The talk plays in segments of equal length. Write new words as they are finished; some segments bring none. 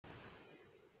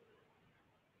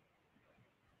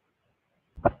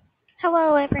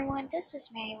Hello everyone, this is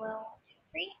Manuel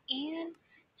Free, and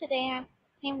today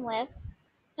I'm with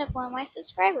one of my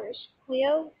subscribers,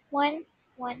 Leo116.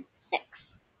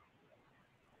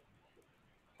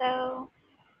 So,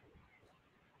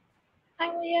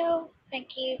 hi Leo, thank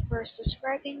you for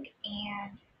subscribing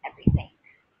and everything.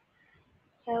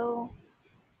 So,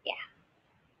 yeah.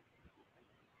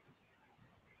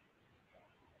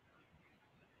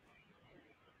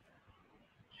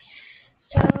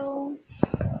 So,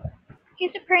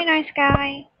 he's a pretty nice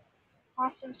guy,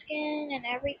 awesome skin and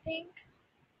everything.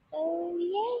 So,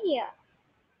 yeah.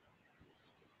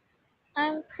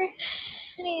 I'm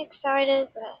pretty excited,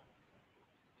 but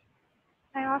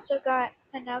I also got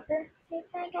another new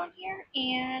friend on here,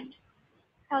 and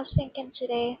I was thinking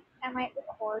today I might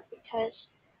record because,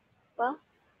 well,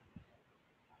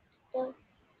 I'm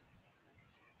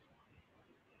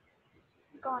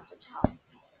going to tell.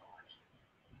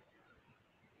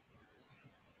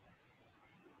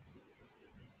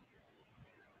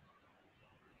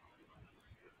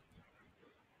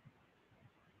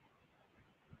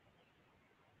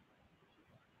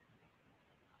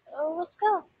 So let's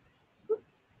go.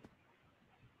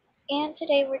 And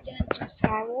today we're doing some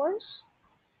skywars.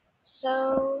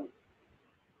 So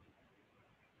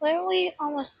literally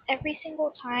almost every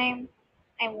single time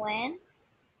I win.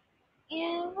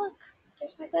 And look,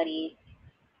 there's my buddy.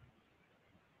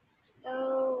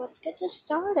 So let's get this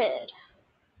started.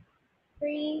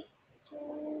 3,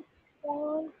 2,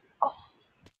 1. Oh,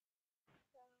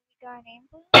 we got an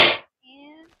ambulance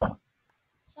and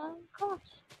some cops.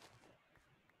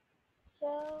 So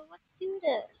let's do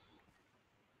this.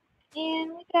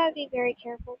 And we gotta be very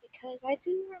careful because I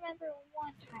do remember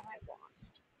one time I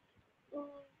lost. Ooh,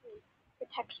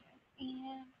 protection.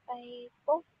 And a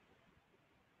bolt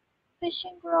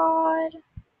fishing rod,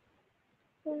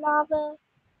 lava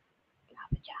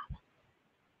java.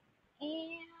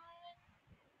 And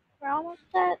we're almost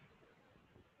set.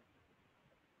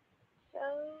 So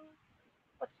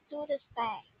let's do this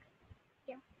thing.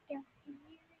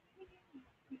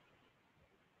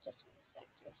 Just a sec.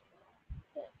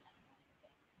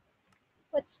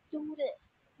 Let's do this.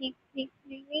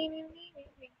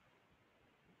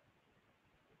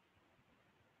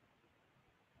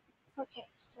 Okay,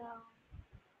 so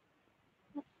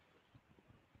let's,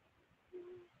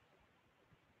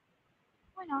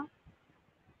 why not?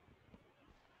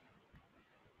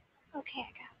 Okay,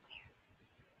 I got there.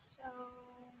 So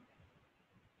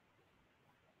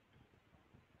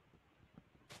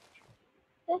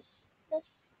this, this,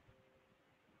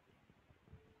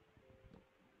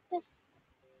 this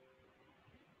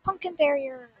pumpkin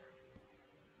barrier.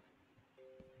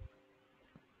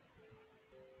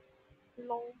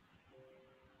 Lol.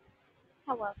 I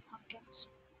love pumpkins.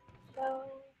 So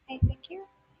anything here?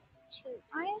 2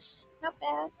 ice. Not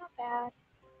bad, not bad.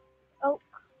 Oak,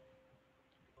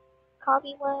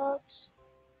 cobwebs,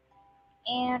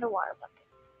 and a water bucket.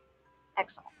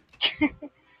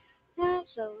 Excellent.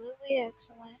 Absolutely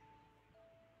excellent.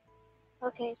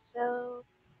 Okay, so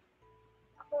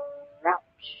crouch.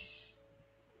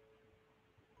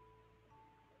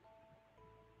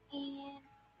 And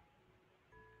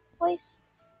place,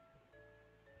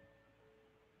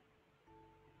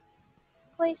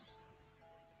 place.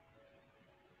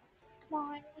 Come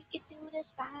on, we can do this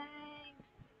fine.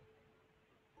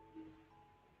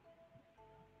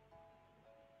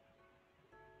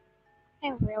 I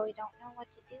really don't know what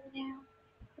to do now.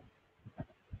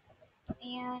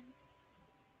 And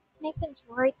Nathan's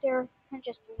right there and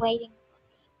just waiting for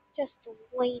me. Just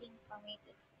waiting for me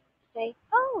to say,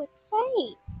 oh, it's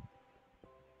safe.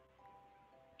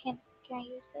 Can I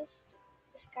use this to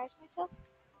disguise myself?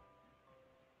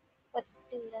 Let's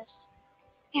do this.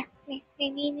 Here, me.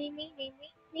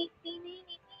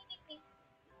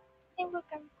 Hey, look,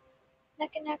 I'm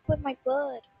neck and neck with my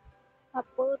bud. My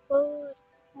bud.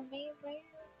 My man, man.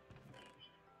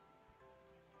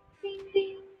 Ding,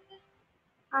 ding.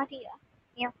 Idea.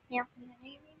 Here.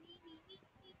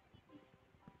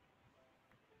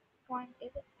 Come on,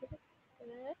 give it.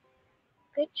 Good.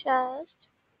 Good chest.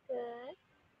 Good.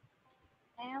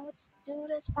 Now let's do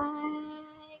this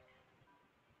fight.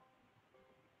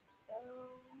 So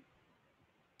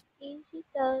easy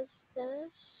does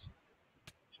this.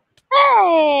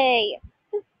 Hey!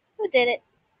 Who did it?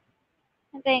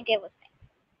 I'm betting it was me.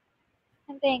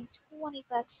 I'm betting $20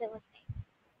 it was me.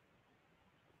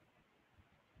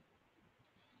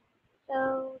 So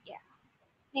yeah,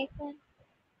 Nathan,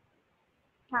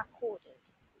 not cool, dude.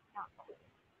 Not cool.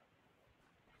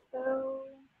 So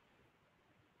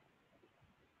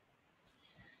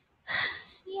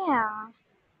yeah,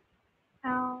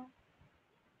 I'll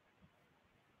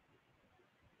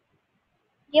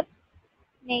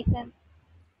Nathan.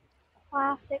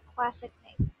 Classic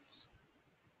Nathan.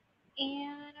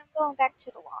 And I'm going back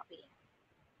to the lobby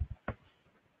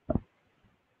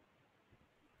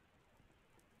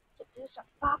to do some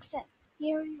boxing.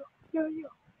 Yo.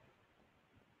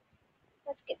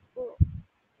 Let's get full.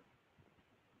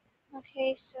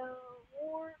 Okay, so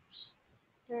warps.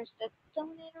 There's the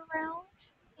donut around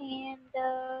and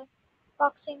the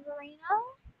boxing arena.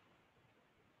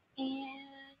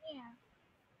 And yeah,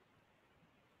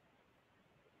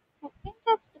 I think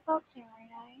that's the boxing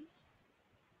arena.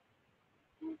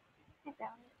 I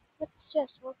found it. Let's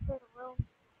just look for the room.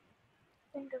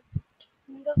 Then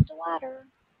goes the ladder.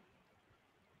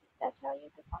 That's how you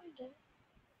can find it,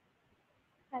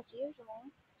 as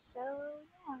usual. So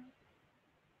yeah.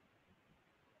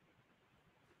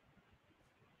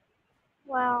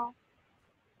 Well,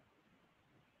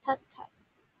 tut.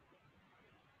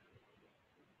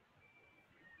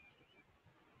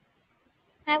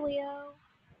 Hi Leo.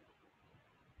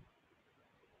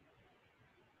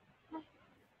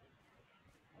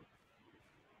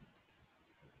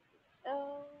 So,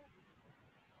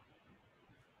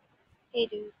 hey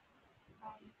dude.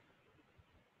 Um,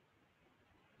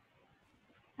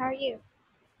 how are you?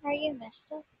 How are you,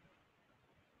 Mister?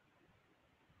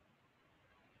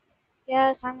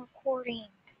 Yes, I'm recording.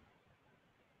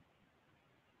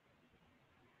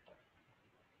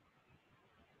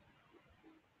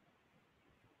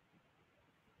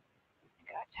 I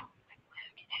gotta tell him I'm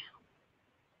lagging out.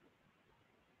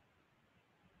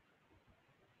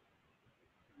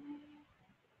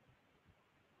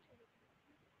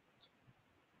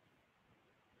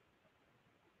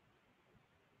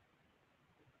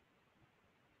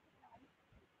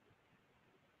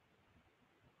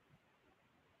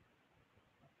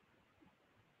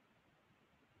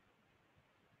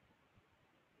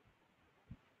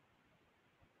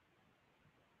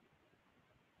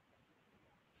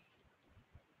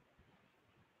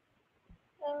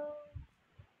 So,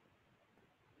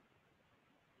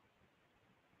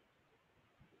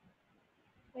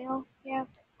 well, you have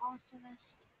the awesomest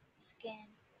skin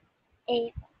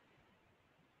ever.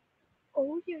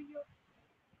 Oh yeah.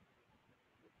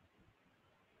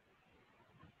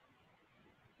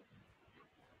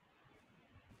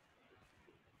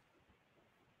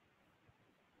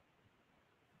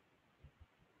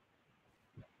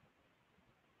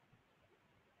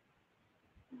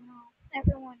 No,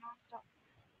 everyone also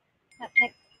that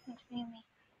thinks me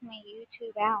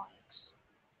YouTube Alex.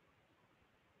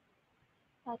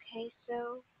 Okay,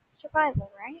 so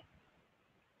survival, right?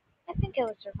 I think it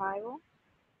was survival.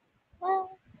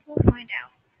 Well, we'll find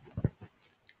out.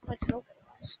 Let's hope it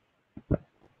was.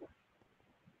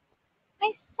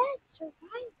 I said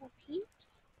survival, Pete.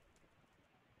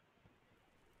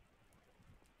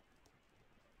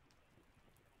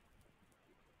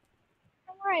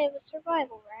 I'm right, it was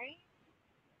survival, right?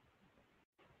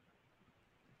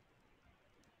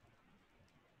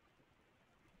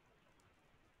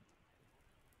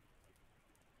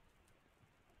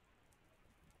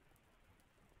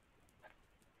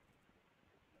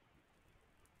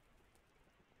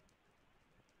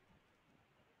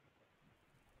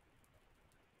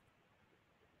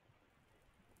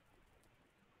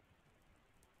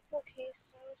 Okay,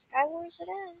 so skywars it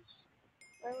is.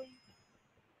 Really,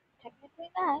 technically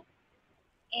that.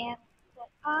 And what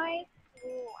I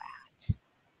flew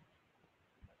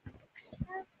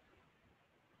at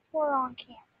were on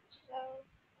camera. So,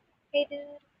 hey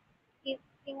dude,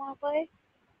 you wanna play?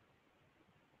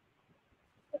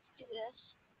 Let's do this.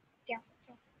 Down.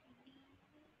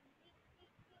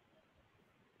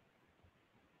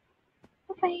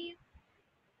 Okay.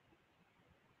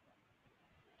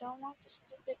 Don't want the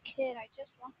stupid kid. I just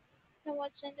want to know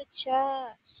what's in the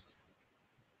chest.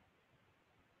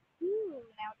 Ooh,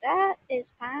 now that is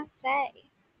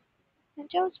fancy. And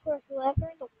just for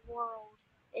whoever in the world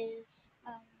is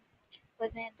um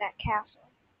within that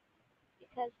castle,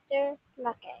 because they're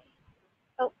lucky.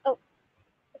 Oh,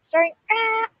 it's starting.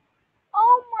 Ah!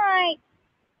 Oh my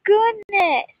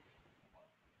goodness!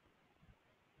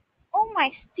 Oh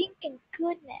my stinking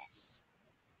goodness!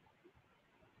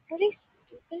 Are they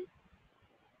stupid?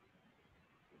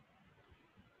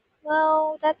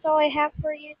 Well, that's all I have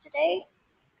for you today.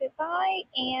 Goodbye,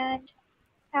 and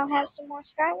I'll have some more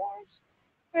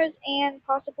skywars and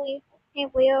possibly a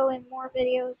Leo and more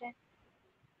videos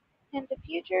in the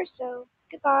future. So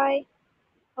goodbye.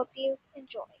 Hope you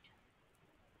enjoy.